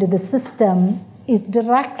released into the system is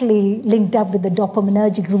directly linked up with the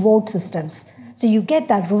dopaminergic reward systems. So you get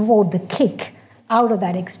that reward, the kick, out of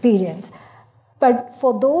that experience. But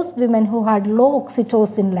for those women who had low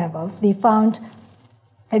oxytocin levels, we found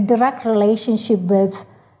a direct relationship with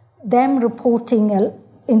them reporting an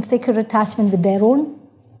insecure attachment with their own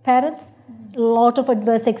parents, a lot of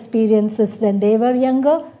adverse experiences when they were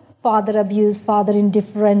younger, father abuse, father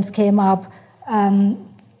indifference came up,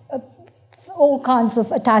 all kinds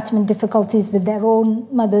of attachment difficulties with their own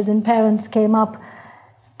mothers and parents came up.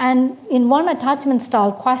 And in one attachment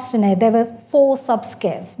style questionnaire, there were 4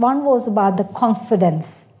 subscales. One was about the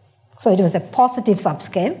confidence. So it was a positive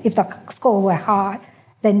subscale. If the score were high,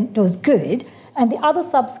 then it was good. And the other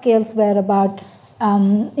subscales were about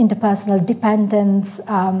interpersonal dependence,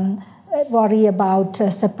 worry about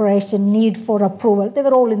separation, need for approval. They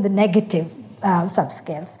were all in the negative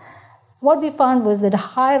subscales. What we found was that a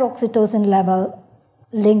higher oxytocin level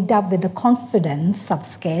linked up with the confidence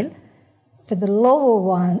subscale, but the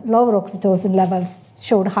lower oxytocin levels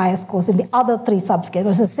showed higher scores in the other 3 subscales. It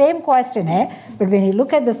was the same questionnaire, but when you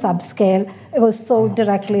look at the subscale, it was so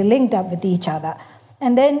directly linked up with each other.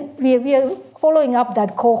 And then we are following up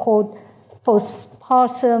that cohort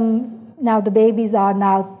postpartum. Now the babies are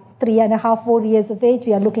now 3.5, 4 years of age.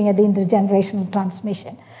 We are looking at the intergenerational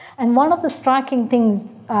transmission. And one of the striking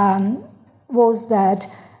things was that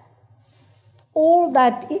all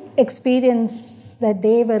that experience that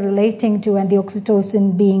they were relating to and the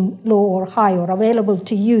oxytocin being low or high or available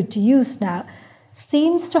to you to use now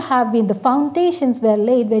seems to have been the foundations were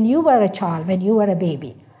laid when you were a child, when you were a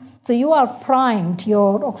baby. So you are primed,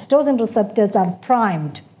 your oxytocin receptors are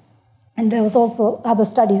primed. And there was also other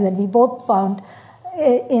studies that we both found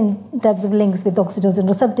in terms of links with oxytocin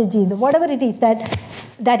receptor genes, or whatever it is,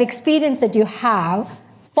 that experience that you have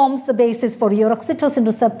forms the basis for your oxytocin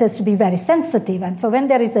receptors to be very sensitive. And so when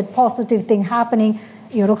there is that positive thing happening,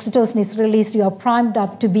 your oxytocin is released, you are primed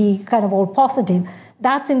up to be kind of all positive.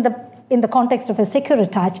 That's in the context of a secure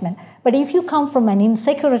attachment. But if you come from an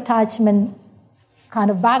insecure attachment kind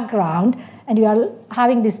of background and you are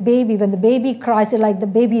having this baby, when the baby cries, you're like, the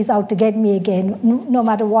baby is out to get me again. No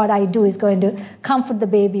matter what I do is going to comfort the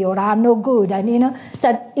baby, or I'm no good. And,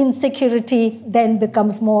 so that insecurity then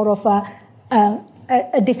becomes more of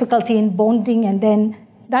a difficulty in bonding, and then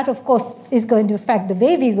that, of course, is going to affect the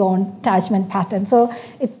baby's own attachment pattern. So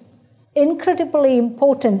it's incredibly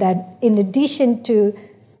important that in addition to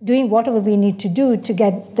doing whatever we need to do to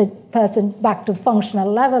get the person back to functional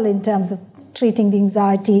level in terms of treating the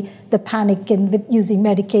anxiety, the panic, and with using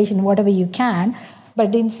medication, whatever you can,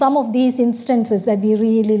 but in some of these instances that we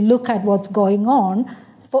really look at what's going on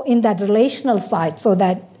in that relational side so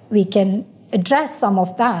that we can address some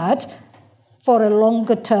of that for a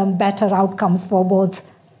longer term better outcomes for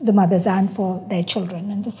both the mothers and for their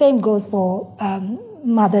children. And the same goes for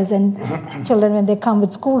mothers and children when they come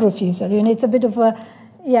with school refusal. It's a bit of a,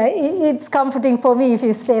 it's comforting for me if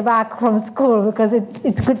you stay back from school, because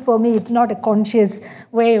it's good for me. It's not a conscious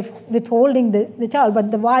way of withholding the child,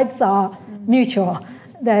 but the vibes are mutual,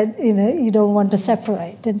 that you don't want to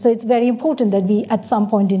separate. And so it's very important that we, at some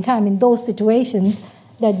point in time, in those situations,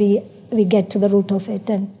 that we get to the root of it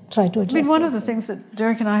and try to address it. One of the things that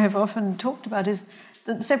Derek and I have often talked about is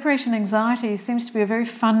that separation anxiety seems to be a very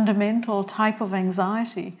fundamental type of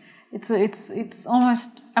anxiety. It's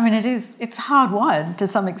almost, it's hardwired to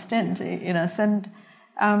some extent, and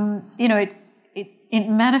it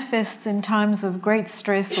manifests in times of great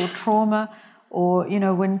stress or trauma, or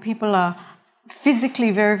when people are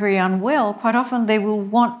physically very, very unwell. Quite often they will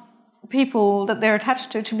want people that they're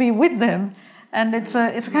attached to be with them, and it's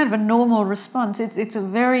kind of a normal response. It's a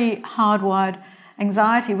very hardwired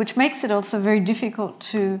anxiety, which makes it also very difficult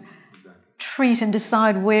to treat and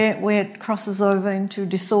decide where it crosses over into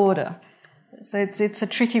disorder. So it's a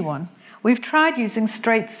tricky one. We've tried using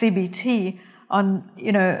straight CBT on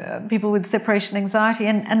people with separation anxiety,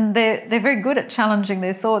 and they're very good at challenging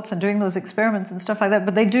their thoughts and doing those experiments and stuff like that,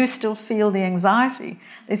 but they do still feel the anxiety.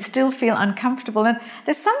 They still feel uncomfortable, and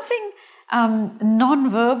there's something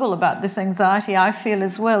non-verbal about this anxiety, I feel,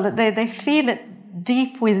 as well, that they feel it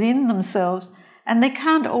deep within themselves, and they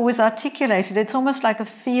can't always articulate it. It's almost like a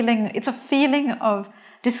feeling of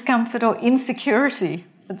discomfort or insecurity.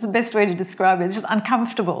 That's the best way to describe it. It's just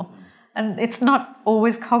uncomfortable, and it's not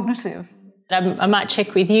always cognitive. I might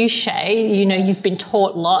check with you, Shay. You've been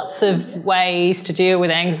taught lots of ways to deal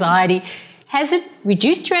with anxiety. Has it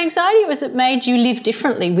reduced your anxiety, or has it made you live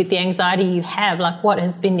differently with the anxiety you have? Like, what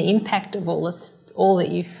has been the impact of all that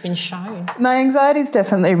you've been shown? My anxiety's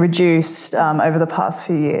definitely reduced over the past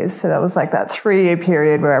few years. So that was like that 3-year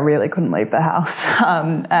period where I really couldn't leave the house,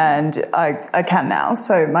 and I can now.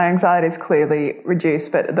 So my anxiety is clearly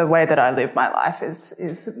reduced, but the way that I live my life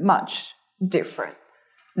is much different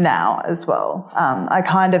now as well. I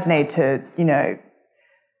kind of need to,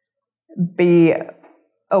 be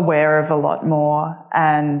aware of a lot more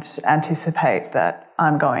and anticipate that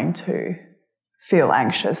I'm going to feel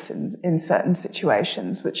anxious in certain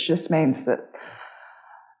situations, which just means that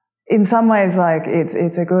in some ways, like,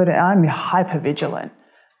 it's a good, I'm hyper vigilant,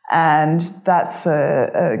 and that's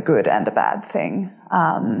a good and a bad thing.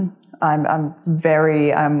 I'm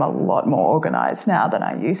a lot more organised now than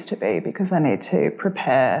I used to be, because I need to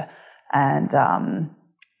prepare and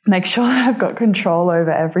make sure that I've got control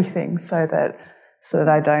over everything, so that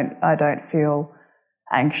I don't feel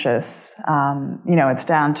anxious. It's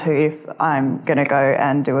down to, if I'm going to go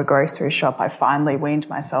and do a grocery shop, I finally weaned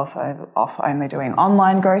myself off only doing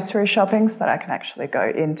online grocery shopping, so that I can actually go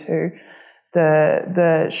into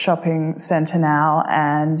the shopping centre now,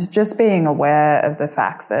 and just being aware of the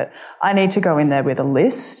fact that I need to go in there with a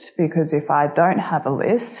list, because if I don't have a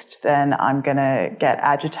list, then I'm going to get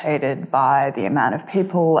agitated by the amount of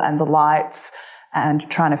people and the lights and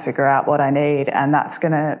trying to figure out what I need, and that's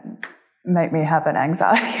going to make me have an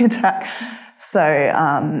anxiety attack. So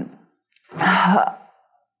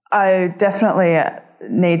I definitely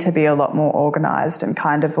need to be a lot more organised and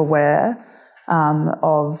kind of aware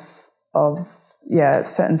of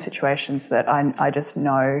certain situations that I just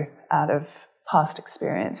know out of past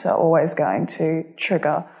experience are always going to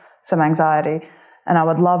trigger some anxiety. And I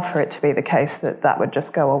would love for it to be the case that would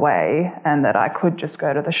just go away, and that I could just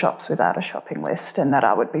go to the shops without a shopping list and that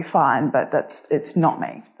I would be fine, but it's not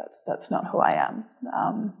me. That's not who I am.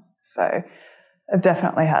 So I've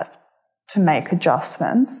definitely had to make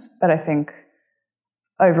adjustments, but I think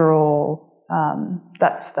overall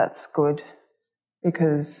that's good,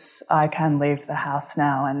 because I can leave the house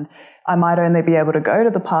now, and I might only be able to go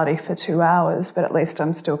to the party for 2 hours, but at least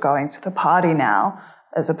I'm still going to the party now,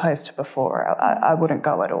 as opposed to before. I wouldn't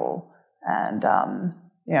go at all. And,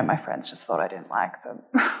 my friends just thought I didn't like them.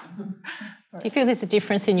 Do you feel there's a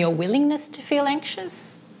difference in your willingness to feel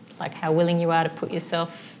anxious? Like how willing you are to put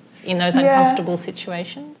yourself in those uncomfortable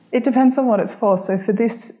situations? It depends on what it's for. So for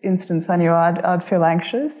this instance, I knew I'd feel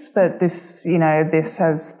anxious, but this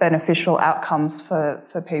has beneficial outcomes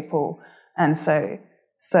for people, and so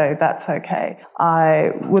that's okay.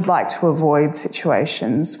 I would like to avoid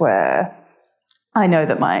situations where I know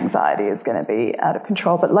that my anxiety is going to be out of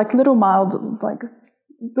control, but like little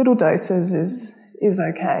doses is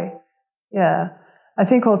okay. Yeah. I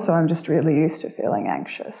think also I'm just really used to feeling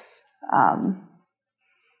anxious.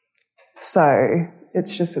 So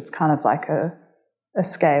it's kind of like a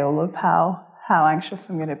scale of how anxious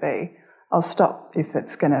I'm going to be. I'll stop if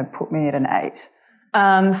it's going to put me at an 8,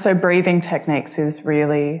 So breathing techniques is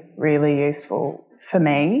really, really useful for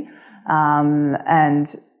me.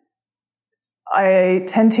 And I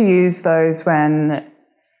tend to use those when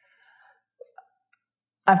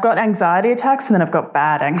I've got anxiety attacks and then I've got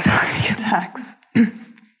bad anxiety attacks.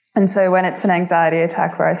 And so when it's an anxiety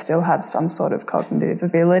attack where I still have some sort of cognitive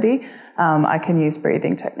ability, I can use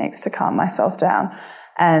breathing techniques to calm myself down.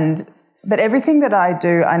 But everything that I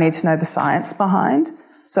do, I need to know the science behind.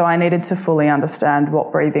 So I needed to fully understand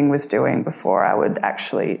what breathing was doing before I would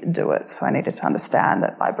actually do it. So I needed to understand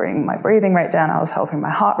that by bringing my breathing rate down, I was helping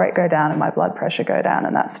my heart rate go down and my blood pressure go down,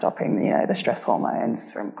 and that's stopping, the stress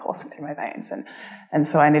hormones from coursing through my veins. And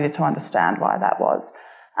so I needed to understand why that was.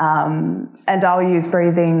 And I'll use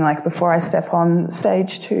breathing, like before I step on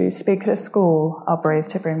stage to speak at a school, I'll breathe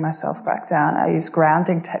to bring myself back down. I use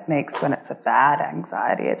grounding techniques when it's a bad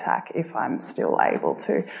anxiety attack, if I'm still able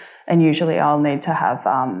to. And usually I'll need to have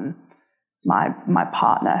my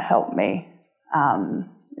partner help me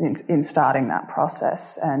in starting that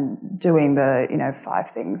process and doing the 5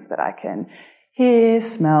 things that I can hear,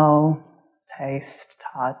 smell, taste,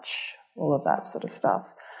 touch, all of that sort of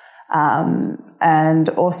stuff. And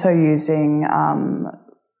also using,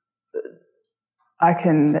 I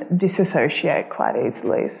can disassociate quite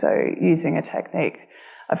easily. So using a technique,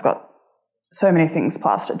 I've got so many things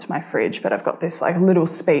plastered to my fridge, but I've got this like little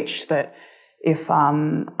speech that if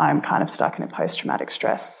I'm kind of stuck in a post-traumatic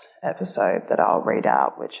stress episode that I'll read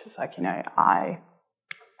out, which is like, I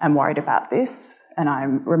am worried about this and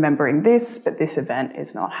I'm remembering this, but this event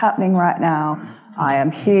is not happening right now. I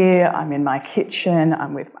am here, I'm in my kitchen,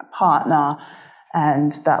 I'm with my partner,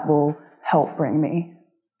 and that will help bring me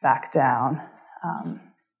back down.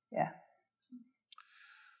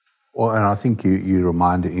 Well, and I think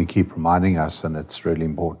you keep reminding us, and it's really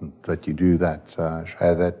important that you do that,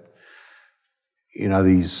 Shay, that,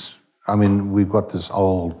 we've got this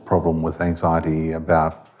old problem with anxiety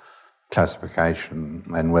about classification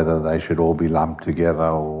and whether they should all be lumped together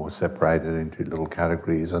or separated into little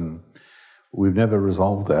categories, and we've never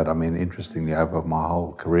resolved that. Interestingly, over my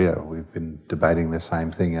whole career, we've been debating the same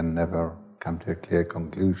thing and never come to a clear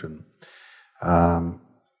conclusion.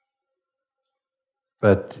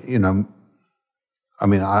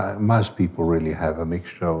 Most people really have a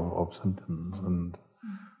mixture of symptoms, and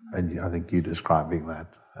I think you're describing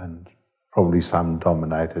that, and probably some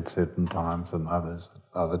dominate at certain times and others at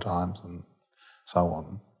other times, and so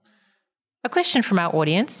on. A question from our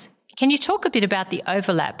audience. Can you talk a bit about the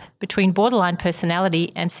overlap between borderline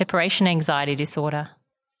personality and separation anxiety disorder?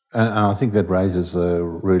 And I think that raises a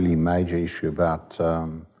really major issue about,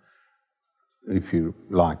 if you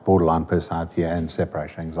like, borderline personality and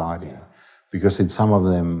separation anxiety. Because in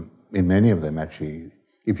many of them actually,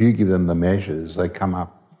 if you give them the measures, they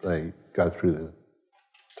go through the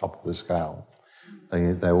top of the scale.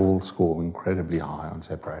 They all score incredibly high on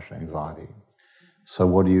separation anxiety. So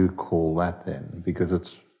what do you call that then? Because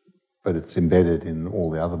it's embedded in all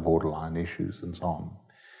the other borderline issues and so on.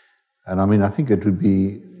 And I think it would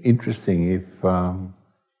be interesting if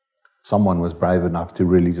someone was brave enough to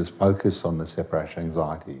really just focus on the separation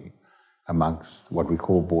anxiety amongst what we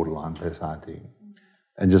call borderline personality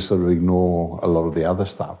and just sort of ignore a lot of the other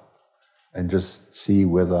stuff and just see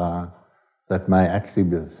whether that may actually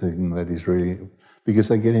be the thing that is really... Because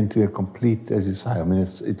they get into a complete, as you say,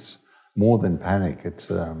 it's more than panic, it's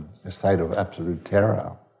a state of absolute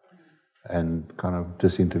terror and kind of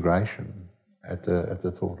disintegration at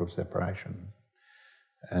the thought of separation.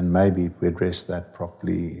 And maybe if we address that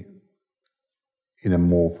properly in a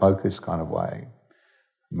more focused kind of way,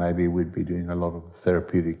 maybe we'd be doing a lot of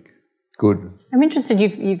therapeutic good. I'm interested,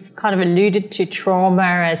 you've kind of alluded to trauma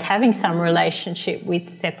as having some relationship with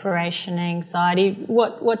separation anxiety.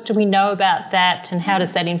 What do we know about that, and how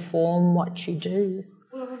does that inform what you do?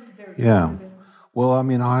 Yeah. Well,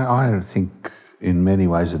 I think in many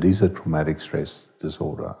ways it is a traumatic stress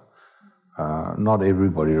disorder. Not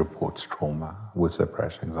everybody reports trauma with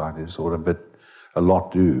separation anxiety disorder, but a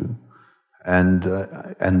lot do. And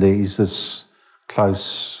there is this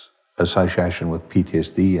close association with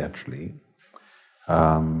PTSD, actually,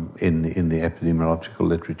 in the epidemiological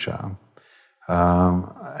literature.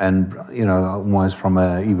 Almost from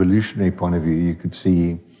an evolutionary point of view, you could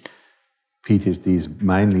see PTSD as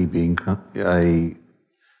mainly being a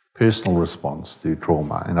personal response to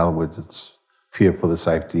trauma. In other words, it's fear for the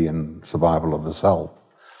safety and survival of the self.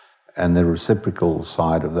 And the reciprocal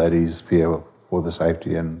side of that is fear for the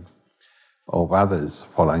safety and of others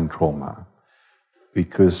following trauma.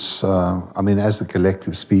 Because, as a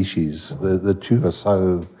collective species, the two are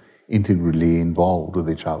so integrally involved with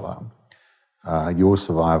each other Your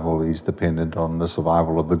survival is dependent on the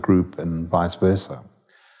survival of the group and vice versa.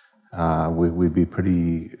 We'd be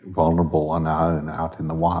pretty vulnerable on our own out in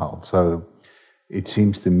the wild. So it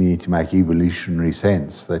seems to me to make evolutionary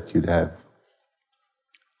sense that you'd have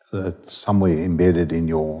that somewhere embedded in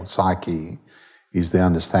your psyche is the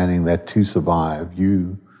understanding that to survive,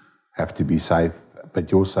 you have to be safe,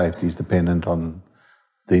 but your safety is dependent on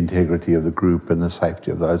the integrity of the group and the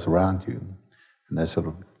safety of those around you. And they're sort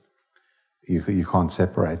of, you can't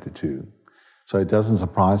separate the two. So it doesn't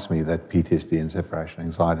surprise me that PTSD and separation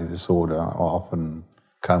anxiety disorder are often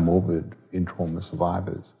comorbid in trauma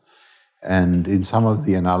survivors. And in some of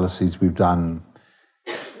the analyses we've done,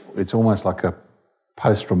 it's almost like a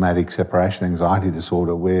post-traumatic separation anxiety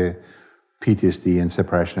disorder where PTSD and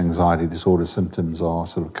separation anxiety disorder symptoms are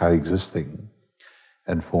sort of coexisting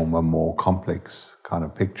and form a more complex kind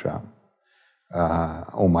of picture,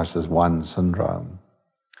 almost as one syndrome.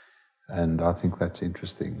 And I think that's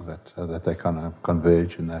interesting that they kind of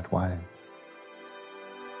converge in that way.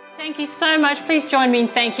 Thank you so much. Please join me in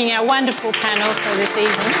thanking our wonderful panel for this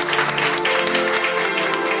evening.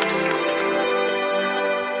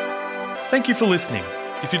 Thank you for listening.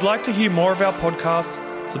 If you'd like to hear more of our podcasts,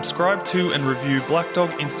 subscribe to and review Black Dog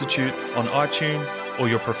Institute on iTunes or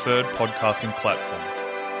your preferred podcasting platform.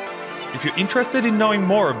 If you're interested in knowing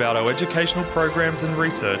more about our educational programs and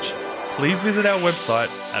research, please visit our website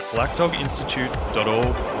at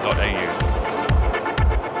blackdoginstitute.org.au.